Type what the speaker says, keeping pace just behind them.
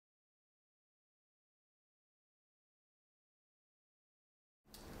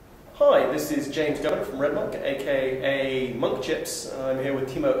Hi, this is James Governor from RedMonk, aka Monk Chips. I'm here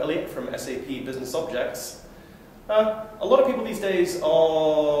with Timo Elliott from SAP Business Objects. A lot of people these days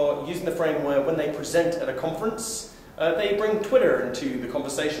are using the frame where when they present at a conference, they bring Twitter into the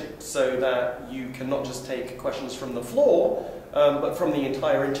conversation so that you can not just take questions from the floor, but from the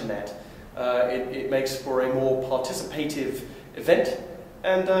entire internet. It makes for a more participative event,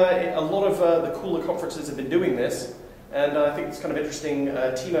 and a lot of the cooler conferences have been doing this. And I think it's kind of interesting,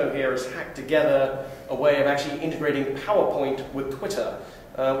 Timo here has hacked together a way of actually integrating PowerPoint with Twitter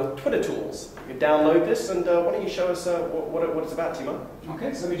tools. You can download this, and why don't you show us what it's about, Timo?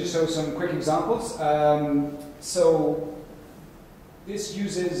 Okay, so let me just show some quick examples. So this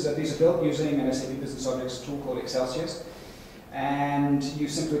uses, these are built using an SAP Business Objects tool called Excelsius. And you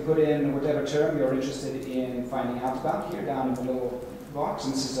simply put in whatever term you're interested in finding out about here down in the little box.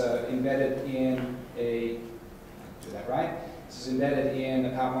 And this is embedded in a do that right. This is embedded in a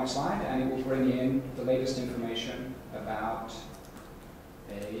PowerPoint slide, and it will bring in the latest information about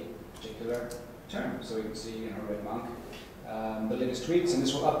a particular term. So we can see in our RedMonk the latest tweets, and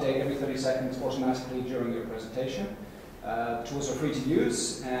this will update every 30 seconds automatically during your presentation. The tools are free to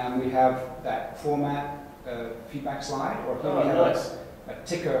use, and we have that format feedback slide, or here we have a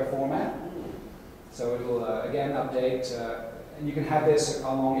ticker format. So it will again update, and you can have this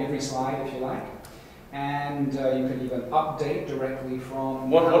along every slide if you like. And you can even update directly from...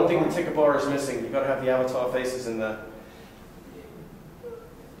 One thing the ticker bar is missing, you've got to have the avatar faces in there.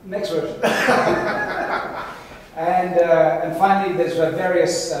 Next version. And finally, there's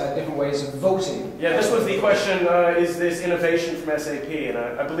various different ways of voting. Yeah, this was the question, is this innovation from SAP? And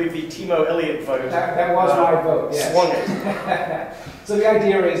I believe the Timo Elliott vote... That was my vote, yes. Swung it. So the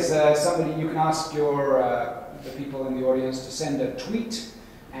idea is you can ask the people in the audience to send a tweet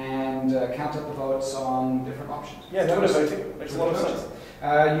and count up the votes on different options. Yeah, Twitter voting makes a lot of sense.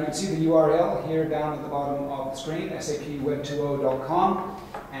 You can see the URL here down at the bottom of the screen, sapweb20.com,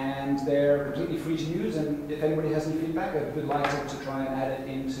 and they're completely free to use, and if anybody has any feedback, I'd be delighted to try and add it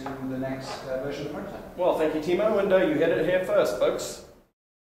into the next version of the prototype. Well, thank you, Timo, and you heard it here first, folks.